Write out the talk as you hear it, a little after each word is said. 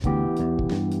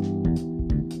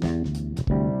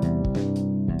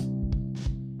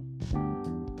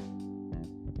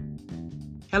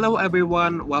Hello,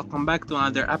 everyone. Welcome back to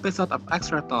another episode of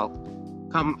Extra Talk.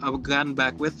 Come again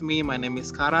back with me. My name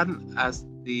is Karan, as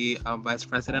the Vice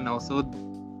President, also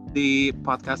the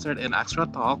podcaster in Extra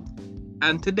Talk.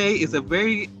 And today is a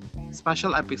very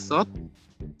special episode.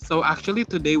 So, actually,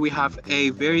 today we have a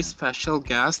very special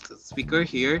guest speaker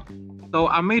here. So,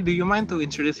 Ame, do you mind to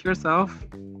introduce yourself?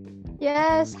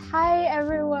 Yes, hi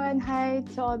everyone. Hi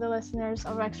to all the listeners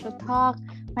of Extra Talk.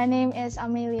 My name is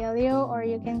Amelia Liu, or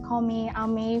you can call me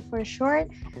Ame for short.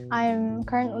 I'm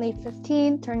currently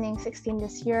 15, turning 16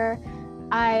 this year.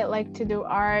 I like to do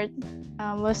art,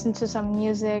 listen to some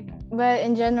music, but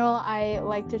in general, I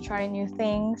like to try new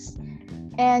things.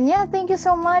 And yeah, thank you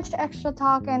so much, Extra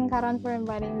Talk and Karan, for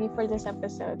inviting me for this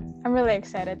episode. I'm really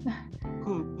excited.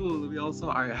 Cool, cool. We also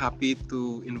are happy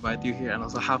to invite you here and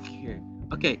also have you here.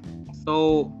 Okay,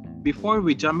 so before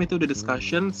we jump into the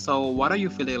discussion, so what are you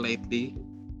feeling lately?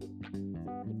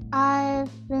 I've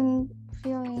been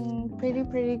feeling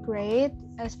pretty great,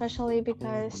 especially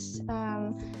because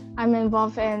I'm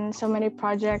involved in so many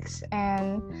projects,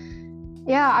 and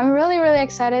yeah, I'm really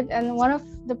excited. And one of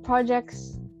the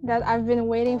projects that I've been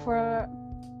waiting for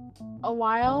a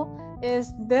while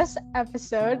is this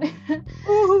episode.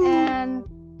 and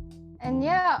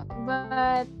yeah,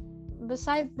 but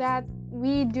besides that,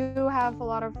 we do have a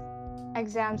lot of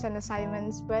exams and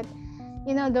assignments, but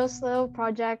those little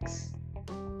projects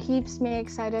keeps me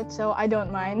excited, so I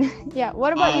don't mind. Yeah,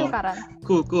 what about you, Oh, Karan?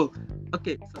 cool, cool.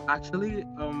 Okay, so actually,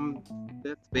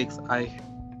 this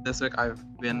week I've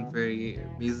been very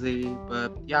busy,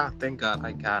 but yeah, thank God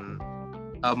I can.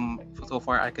 So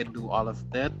far I can do all of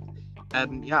that,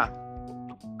 and yeah,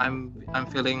 I'm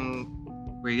feeling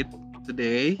great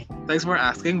today. Thanks for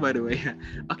asking, by the way.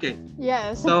 Okay,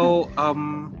 Yes. so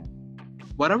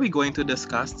what are we going to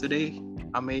discuss today,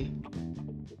 Ame?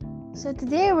 So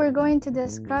today we're going to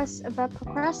discuss about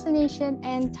procrastination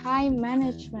and time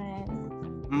management.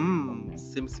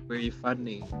 Seems very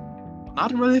funny.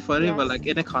 Not really funny, but Yes. like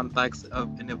in a context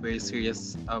of in a very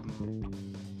serious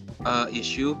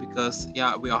issue, because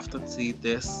yeah, we often see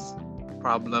this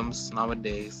problems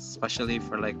nowadays, especially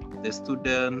for like the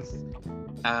students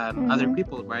and other Mm-hmm.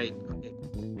 people, right? Okay.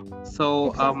 So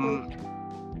Exactly.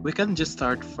 we can just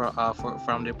start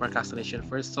from the procrastination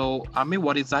first. So I mean,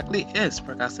 what exactly is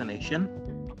procrastination?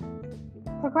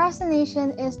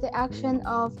 Procrastination is the action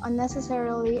of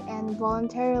unnecessarily and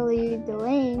voluntarily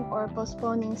delaying or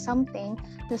postponing something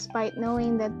despite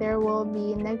knowing that there will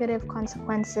be negative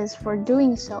consequences for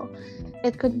doing so.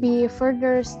 It could be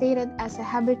further stated as a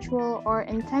habitual or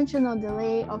intentional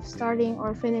delay of starting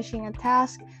or finishing a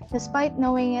task despite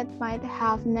knowing it might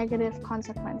have negative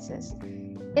consequences.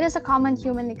 It is a common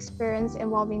human experience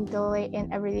involving delay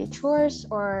in everyday chores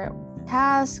or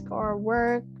tasks or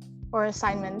work or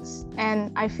assignments.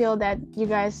 And I feel that you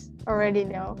guys already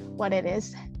know what it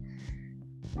is.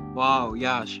 Wow,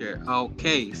 yeah, sure.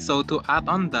 Okay, so to add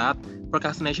on that,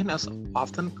 procrastination is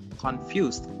often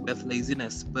confused with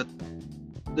laziness, but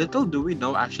little do we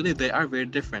know actually they are very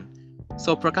different.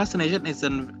 So procrastination is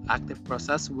an active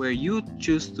process where you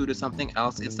choose to do something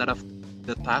else instead of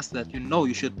the task that you know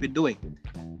you should be doing.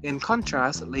 In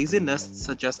contrast, laziness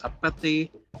suggests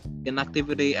apathy,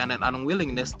 inactivity, and an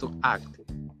unwillingness to act.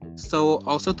 So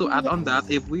also to add on that, Yes.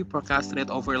 if we procrastinate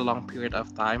over a long period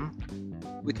of time,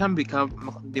 we can become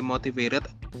demotivated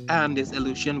and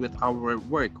disillusioned with our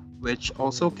work, which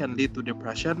also can lead to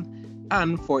depression.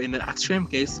 And for in an extreme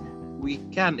case, we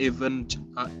can even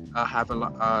have a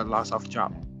loss of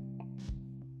job.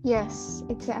 Yes,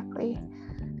 exactly.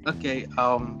 Okay,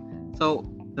 so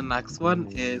the next one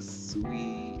is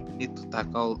we need to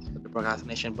tackle the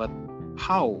procrastination, but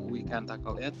how we can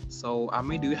tackle it. So,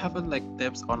 Ami, do you have like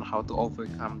tips on how to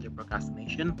overcome the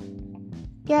procrastination?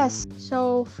 Yes.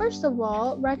 So, first of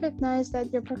all, recognize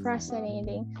that you're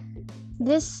procrastinating.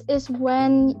 This is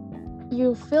when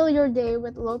you fill your day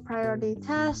with low priority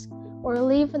tasks or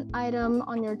leave an item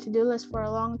on your to do list for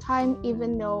a long time,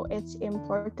 even though it's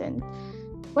important.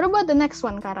 What about the next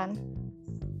one, Karan?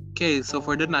 Okay, so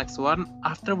for the next one,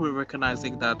 after we're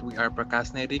recognizing that we are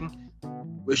procrastinating,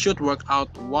 we should work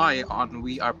out why on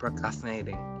we are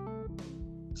procrastinating.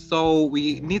 So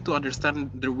we need to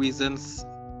understand the reasons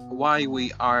why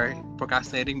we are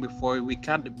procrastinating before we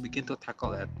can begin to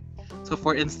tackle it. So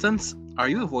for instance, are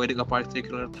you avoiding a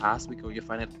particular task because you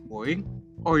find it boring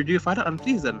or do you find it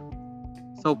unpleasant?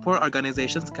 So poor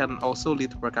organizations can also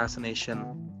lead to procrastination.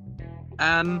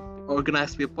 And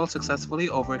organized people successfully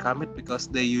overcome it because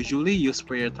they usually use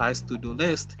prioritized to-do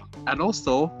lists and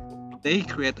also they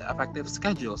create effective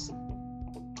schedules.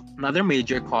 Another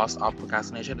major cause of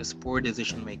procrastination is poor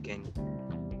decision making.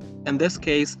 In this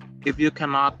case, If you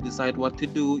cannot decide what to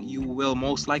do, you will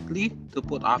most likely to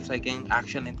put off taking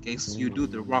action in case you do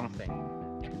the wrong thing.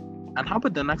 And how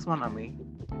about the next one, Ami?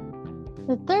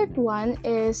 The third one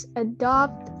is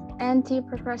adopt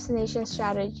anti-procrastination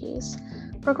strategies.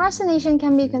 Procrastination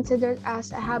can be considered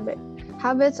as a habit.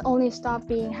 Habits only stop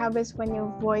being habits when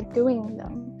you avoid doing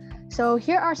them. So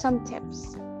here are some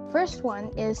tips. First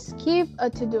one is keep a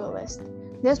to-do list.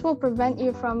 This will prevent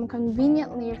you from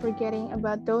conveniently forgetting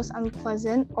about those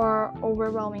unpleasant or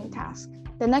overwhelming tasks.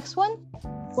 The next one,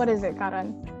 what is it,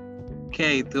 Karan?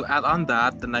 Okay, to add on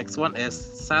that, the next one is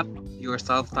set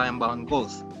yourself time-bound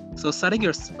goals. So setting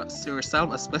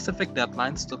yourself a specific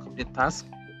deadlines to complete tasks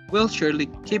will surely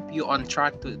keep you on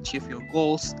track to achieve your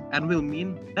goals and will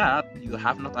mean that you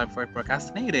have no time for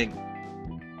procrastinating.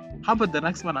 How about the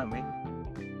next one, Ami?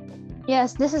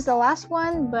 Yes, this is the last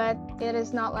one, but it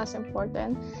is not less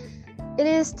important. It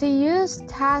is to use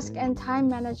task and time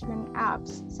management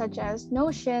apps such as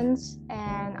Notions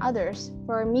and others.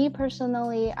 For me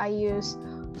personally, I use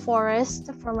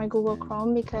Forest for my Google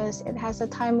Chrome because it has a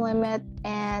time limit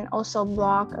and also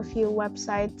block a few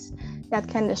websites that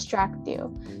can distract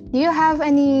you. Do you have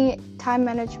any time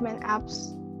management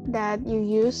apps that you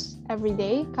use every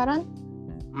day, Karan?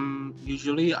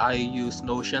 Usually I use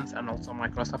Notions and also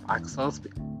Microsoft Excel,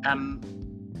 and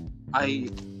I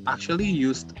actually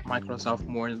used Microsoft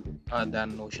more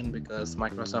than Notion because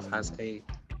Microsoft has a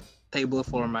table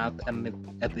format and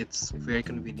it's very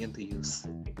convenient to use.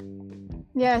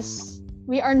 Yes,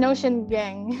 we are Notion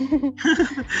gang.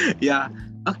 Yeah.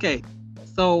 Okay.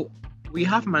 So we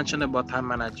have mentioned about time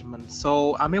management.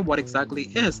 So I mean, what exactly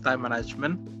is time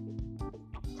management?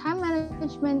 Time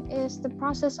management is the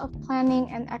process of planning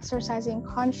and exercising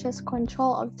conscious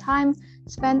control of time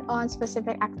spent on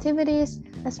specific activities,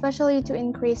 especially to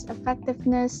increase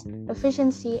effectiveness,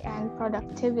 efficiency, and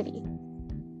productivity.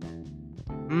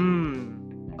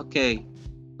 Okay.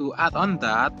 To add on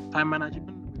that, time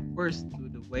management refers to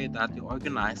the way that you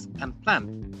organize and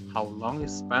plan how long you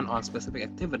spend on specific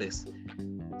activities.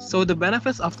 So the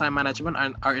benefits of time management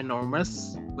are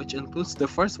enormous, which includes the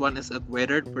first one is a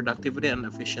greater productivity and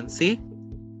efficiency.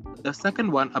 The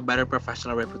second one, a better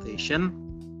professional reputation.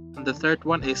 And the third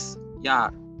one is,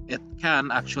 it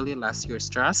can actually less your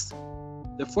stress.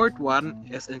 The fourth one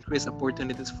is increased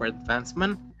opportunities for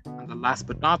advancement. And the last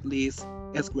but not least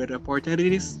is greater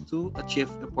opportunities to achieve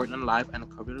important life and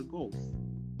career goals.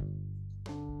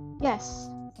 Yes.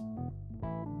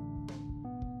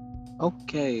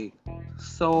 Okay,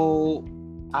 so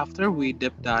after we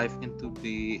deep dive into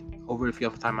the overview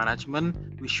of time management,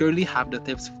 we surely have the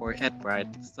tips for it, right?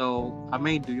 So,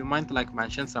 Ame, do you mind to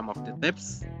mention some of the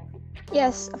tips?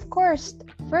 Yes, of course.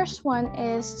 First one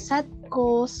is set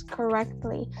goals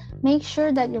correctly. Make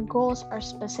sure that your goals are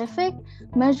specific,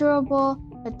 measurable,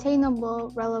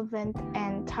 attainable, relevant,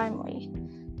 and timely.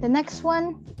 The next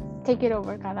one, take it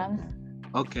over, Karan.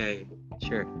 Okay,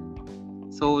 sure.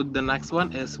 So the next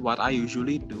one is what I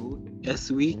usually do is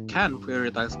we can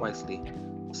prioritize wisely.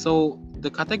 So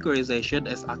the categorization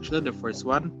is actually the first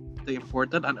one, the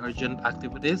important and urgent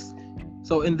activities.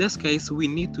 So in this case, we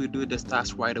need to do this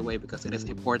task right away because it is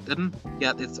important,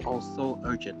 yet it's also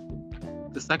urgent.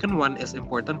 The second one is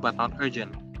important but not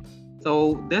urgent.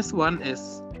 So this one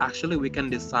is actually we can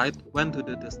decide when to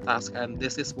do this task, and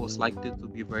this is most likely to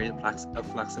be very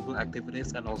flexible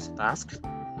activities and also tasks.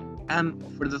 And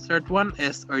for the third one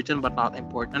is urgent but not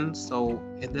important. So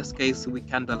in this case, we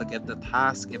can delegate the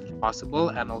task if possible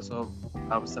and also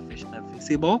sufficient and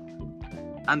feasible.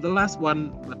 And the last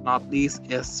one but not least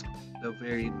is the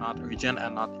very not urgent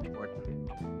and not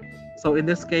important. So in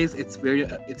this case, it's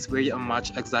very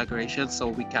much exaggeration. So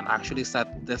we can actually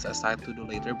set this aside to do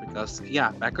later because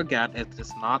back again, it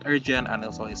is not urgent and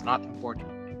also it's not important.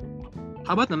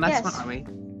 How about the next one, Ami?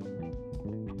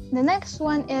 The next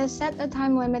one is set a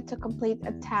time limit to complete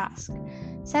a task.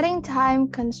 Setting time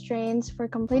constraints for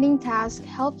completing tasks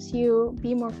helps you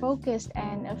be more focused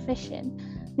and efficient.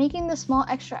 Making the small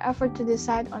extra effort to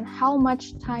decide on how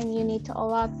much time you need to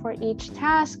allot for each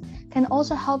task can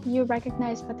also help you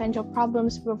recognize potential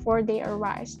problems before they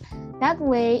arise. That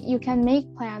way, you can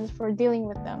make plans for dealing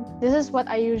with them. This is what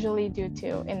I usually do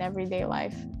too in everyday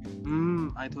life.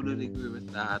 I totally agree with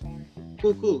that.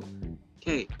 Cool.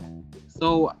 Okay,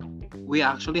 so we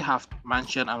actually have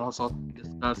mentioned and also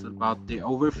discussed about the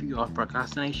overview of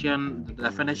procrastination, the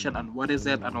definition and what is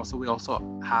it, and also we also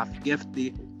have give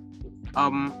the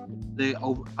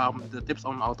tips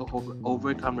on how to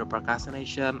overcome the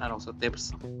procrastination and also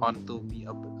tips on to be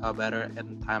a better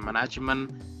in time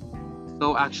management.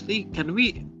 So actually, can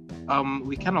we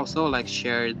we can also like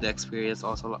share the experience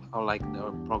also or like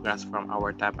the progress from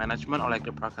our time management or like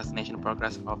the procrastination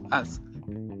progress of us.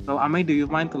 So Ame, do you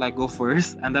mind to like go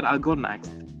first and then I'll go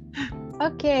next?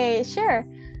 Okay, sure.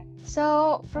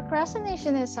 So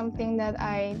procrastination is something that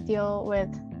I deal with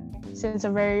since a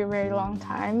very, very long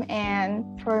time.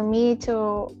 And for me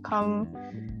to come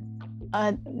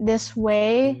this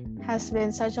way has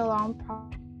been such a long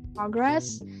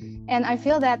progress. And I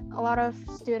feel that a lot of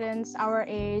students our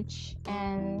age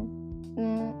and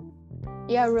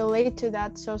relate to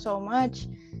that so much.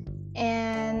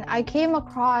 And I came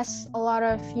across a lot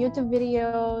of YouTube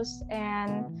videos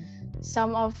and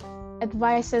some of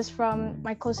advices from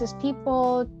my closest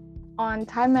people on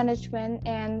time management,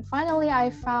 and finally I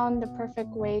found the perfect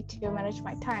way to manage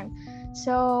my time.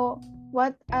 So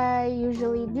what I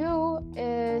usually do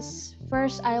is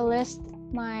first I list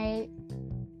my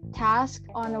task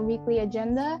on a weekly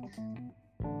agenda,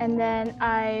 and then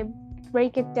I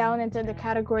break it down into the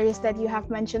categories that you have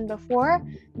mentioned before: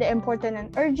 the important and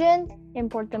urgent,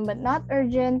 important but not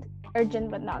urgent,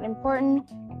 urgent but not important,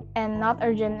 and not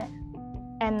urgent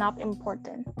and not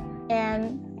important.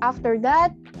 And after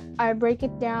that, I break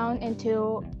it down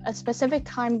into a specific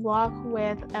time block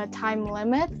with a time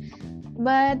limit.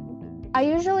 But I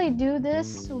usually do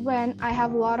this when I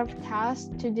have a lot of tasks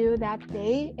to do that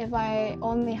day. If I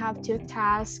only have 2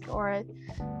 tasks or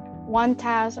 1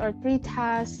 task or 3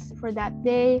 tasks for that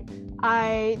day,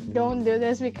 I don't do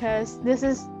this because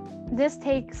this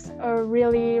takes a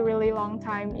really long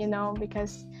time,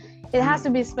 because it has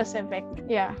to be specific.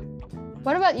 Yeah.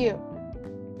 What about you?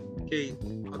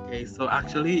 Okay, so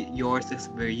actually yours is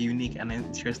very unique and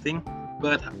interesting,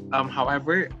 but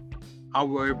however,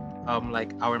 our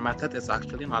like our method is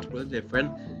actually not really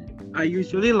different. I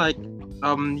usually like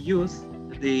use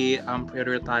the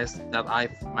prioritize that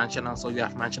I've mentioned. Also, you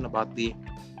have mentioned about the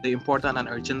important and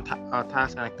urgent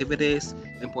tasks and activities,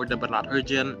 important but not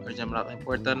urgent, urgent but not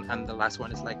important, and the last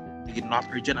one is like the not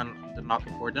urgent and the not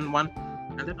important one.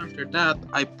 And then after that,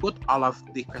 I put all of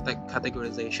the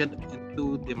categorization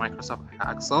into the Microsoft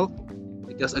Excel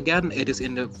because again, it is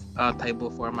in the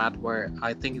table format where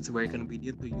I think it's very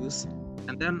convenient to use.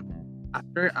 And then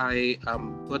after I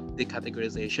put the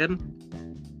categorization,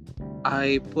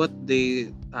 I put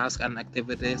the task and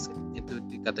activities into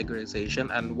the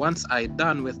categorization. And once I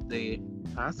done with the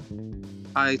task,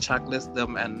 I checklist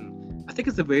them, and I think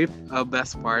it's the very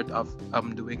best part of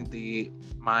doing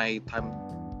my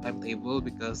timetable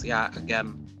because yeah,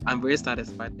 again, I'm very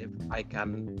satisfied if I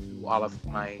can do all of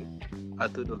my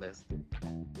to-do list.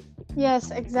 Yes,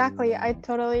 exactly. I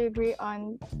totally agree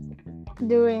on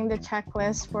doing the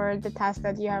checklist for the task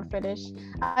that you have finished.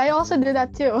 I also do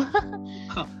that too.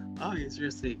 Oh,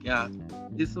 interesting. Yeah,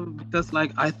 it's because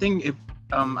like I think if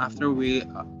after we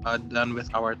are done with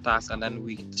our task and then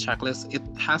we checklist, it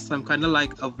has some kind of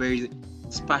like a very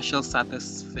special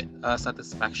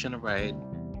satisfaction, right?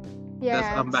 Because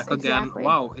Yes, back again, exactly.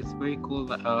 wow, it's very cool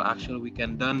that actually we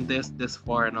can done this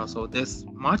far and also this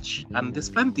much and this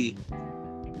plenty.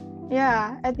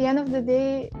 Yeah, at the end of the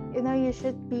day, you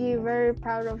should be very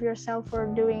proud of yourself for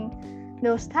doing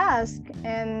those tasks,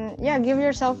 and yeah, give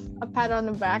yourself a pat on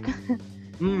the back.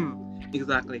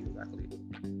 Exactly.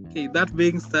 Okay, that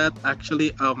being said,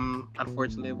 actually,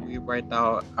 unfortunately, we right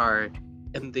now are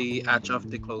in the edge of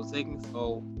the closing.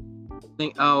 So, I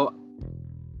think,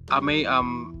 I may,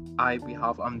 I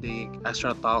behalf on the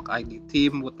Extra Talk ID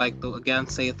team would like to again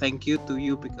say thank you to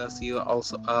you because you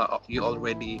also, you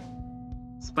already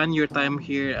spend your time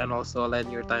here and also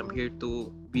lend your time here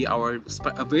to be a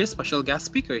very special guest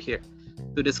speaker here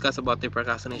to discuss about the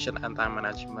procrastination and time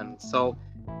management. So,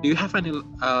 do you have any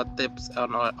tips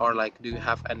on or like do you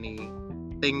have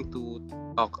anything to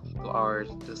talk to our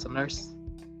listeners?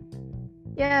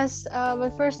 Yes,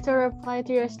 but first to reply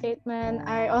to your statement,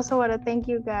 I also want to thank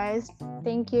you guys.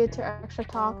 Thank you to Extra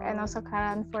Talk and also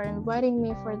Karan for inviting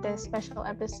me for this special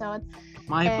episode.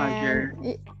 My And pleasure.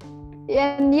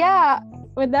 and yeah,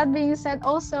 with that being said,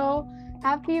 also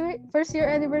happy first year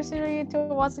anniversary to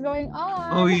What's Going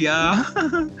On. Oh yeah.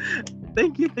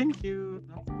 Thank you.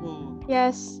 That's cool.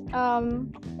 Yes,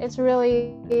 it's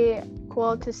really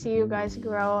cool to see you guys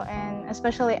grow, and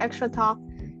especially Extra Talk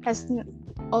has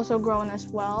also grown as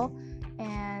well.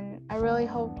 And I really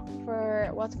hope for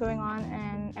What's Going On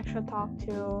and Extra Talk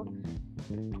to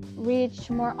reach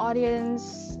more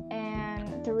audience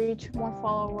and to reach more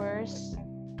followers,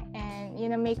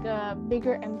 and make a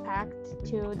bigger impact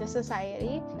to the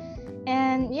society.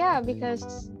 And yeah,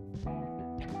 because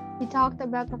we talked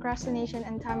about procrastination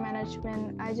and time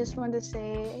management, I just want to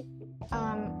say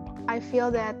I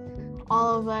feel that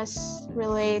all of us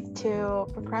relate to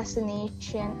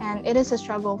procrastination, and it is a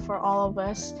struggle for all of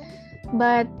us.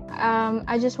 But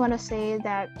I just want to say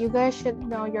that you guys should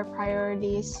know your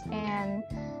priorities, and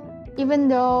even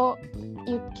though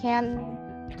you can't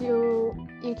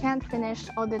you can't finish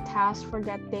all the tasks for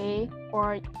that day,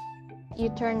 or you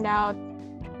turned out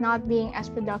not being as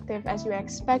productive as you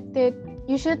expected,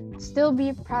 you should still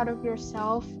be proud of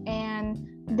yourself, and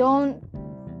don't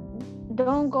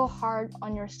go hard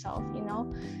on yourself,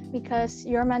 because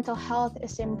your mental health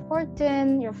is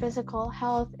important, your physical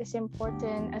health is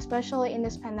important, especially in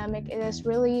this pandemic. It is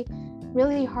really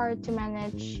really hard to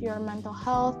manage your mental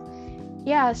health.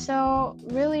 Yeah, so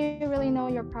really really know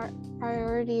your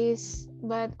priorities,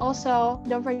 but also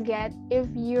don't forget, if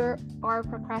you are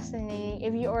procrastinating,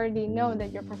 if you already know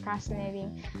that you're procrastinating,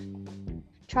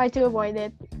 try to avoid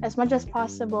it as much as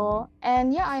possible.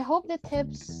 And yeah, I hope the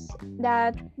tips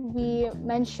that we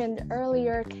mentioned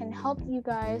earlier can help you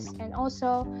guys, and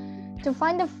also to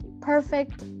find the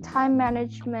perfect time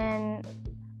management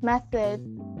method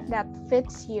that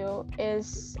fits you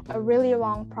is a really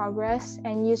long progress,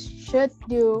 and you should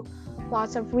do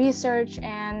lots of research,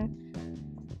 and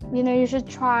you should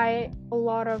try a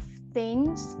lot of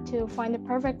things to find the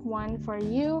perfect one for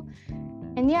you.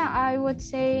 And yeah, I would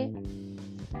say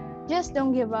just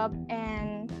don't give up,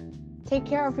 and take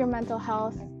care of your mental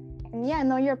health, and yeah,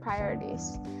 know your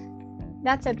priorities.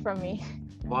 That's it from me.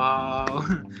 Wow.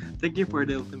 Thank you for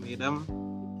the ultimatum.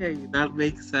 Okay, that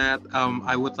being said,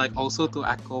 I would like also to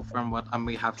echo from what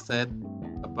Ami have said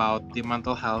about the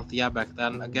mental health. Yeah, back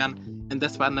then, again, in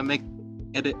this pandemic,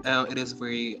 it is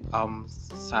very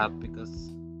sad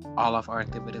because all of our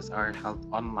activities are held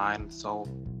online. So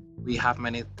we have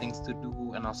many things to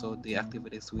do, and also the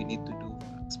activities we need to do,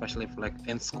 especially for like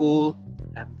in school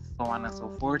and so on and so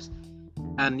forth.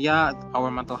 And yeah, our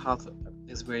mental health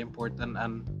is very important,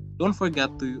 and don't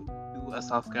forget to do a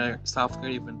self-care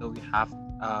even though we have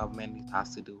many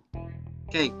tasks to do.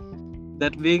 Okay,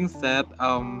 that being said,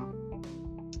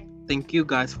 thank you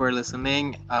guys for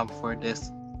listening for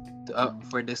this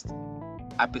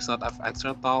episode of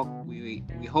Extra Talk. We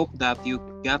hope that you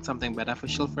get something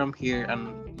beneficial from here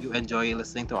and you enjoy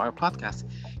listening to our podcast.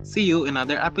 See you in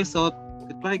another episode.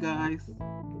 Goodbye, guys.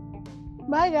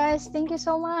 Bye guys, thank you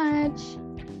so much.